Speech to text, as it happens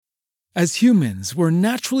As humans, we're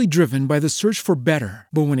naturally driven by the search for better.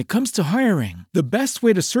 But when it comes to hiring, the best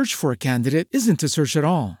way to search for a candidate isn't to search at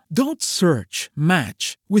all. Don't search,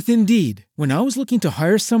 match with Indeed. When I was looking to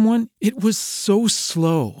hire someone, it was so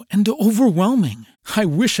slow and overwhelming. I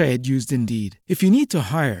wish I had used Indeed. If you need to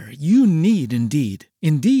hire, you need Indeed.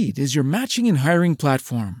 Indeed is your matching and hiring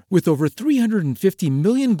platform with over 350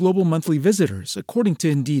 million global monthly visitors, according to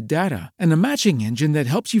Indeed data, and a matching engine that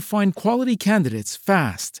helps you find quality candidates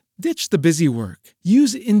fast. Ditch the busy work.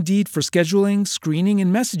 Use Indeed for scheduling, screening,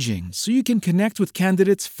 and messaging so you can connect with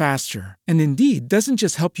candidates faster. And Indeed doesn't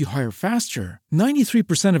just help you hire faster.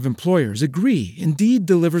 93% of employers agree Indeed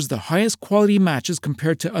delivers the highest quality matches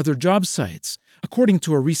compared to other job sites, according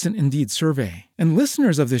to a recent Indeed survey. And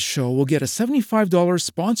listeners of this show will get a $75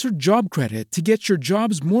 sponsored job credit to get your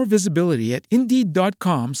jobs more visibility at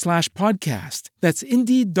Indeed.com/podcast. That's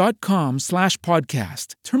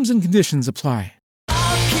Indeed.com/podcast. Terms and conditions apply.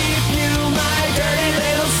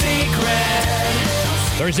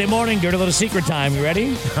 Thursday morning, Dirty Little Secret time. You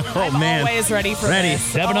ready? I'm always ready for this.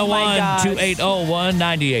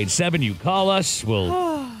 701-280-1987. You call us.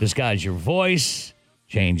 We'll disguise your voice,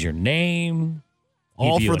 change your name,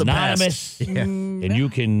 all keep you for the anonymous, best. Yeah. and you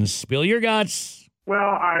can spill your guts. Well,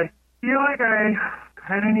 I feel like I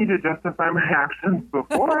kind of need to justify my actions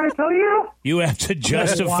before I tell you. You have to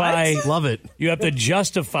justify. Love it. You have to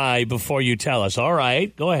justify before you tell us. All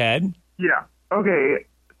right, go ahead. Yeah. Okay.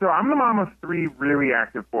 So I'm the mom of 3 really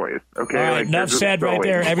active boys. Okay. All right, Like, enough they're said just right going.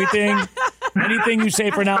 there. Anything you say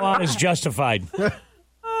from now on is justified. Thank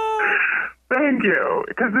you.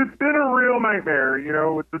 Because it's been a real nightmare,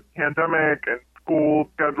 with this pandemic and school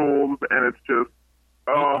schedules, and it's just,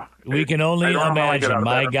 We can only I don't know how to get out imagine. of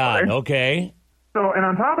My bed, God. right? Okay. So, and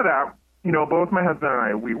on top of that, both my husband and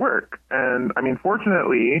I, we work. And,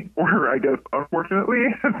 fortunately, or I guess unfortunately,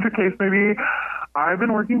 as the case may be, I've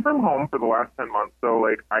been working from home for the last 10 months. So,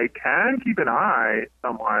 I can keep an eye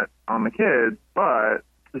somewhat on the kids, but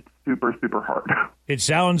it's super, super hard. It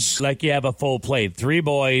sounds like you have a full plate. 3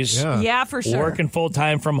 boys. Yeah, for sure. Working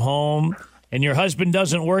full-time from home. And your husband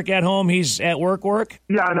doesn't work at home? He's at work?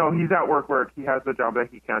 Yeah, no, he's at work. He has a job that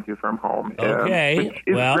he can't do from home. Okay. Which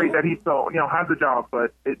is great that he still, has a job,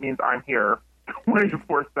 but it means I'm here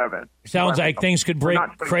 24/7. Sounds like things could break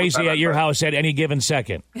not 24/7, crazy at your but- house at any given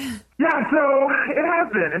second. Yeah, so it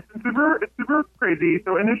has been. It's super crazy.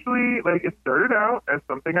 So initially, it started out as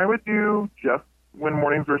something I would do just when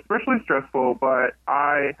mornings were especially stressful, but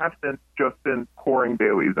I have since just been pouring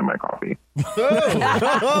Baileys in my coffee.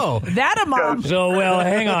 That a mom. So,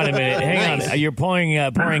 hang on a minute. Hang on. You're pouring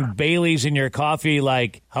Baileys in your coffee,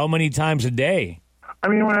 how many times a day?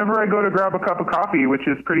 Whenever I go to grab a cup of coffee, which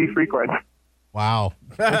is pretty frequent. Wow.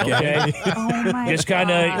 Okay. Oh my Just kind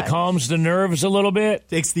of calms the nerves a little bit.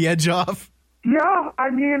 Takes the edge off. Yeah,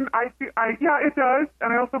 yeah, it does.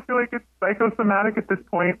 And I also feel like it's psychosomatic at this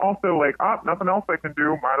point. Also, nothing else I can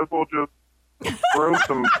do. Might as well just throw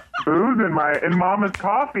some booze in Mama's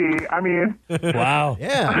coffee. Wow.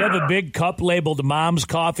 Yeah. You have a big cup labeled Mom's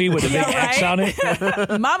Coffee with a big X on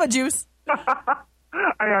it? Mama juice. I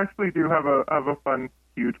actually do have a fun,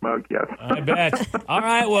 huge mug, yes. I bet. All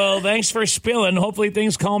right, well, thanks for spilling. Hopefully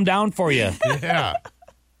things calm down for you. Yeah.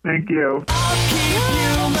 Thank you.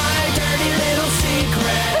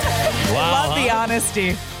 Wow. Love the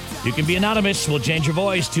honesty. You can be anonymous. We'll change your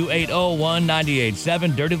voice to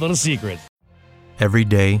 801-987. Dirty Little Secret. Every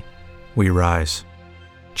day, we rise,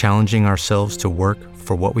 challenging ourselves to work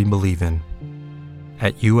for what we believe in.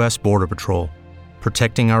 At U.S. Border Patrol,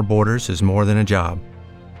 protecting our borders is more than a job.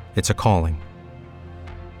 It's a calling.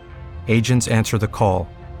 Agents answer the call,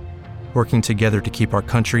 working together to keep our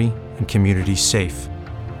country and communities safe.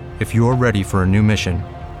 If you're ready for a new mission,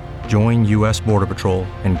 join U.S. Border Patrol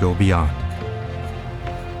and go beyond.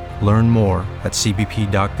 Learn more at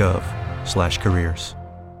cbp.gov/careers.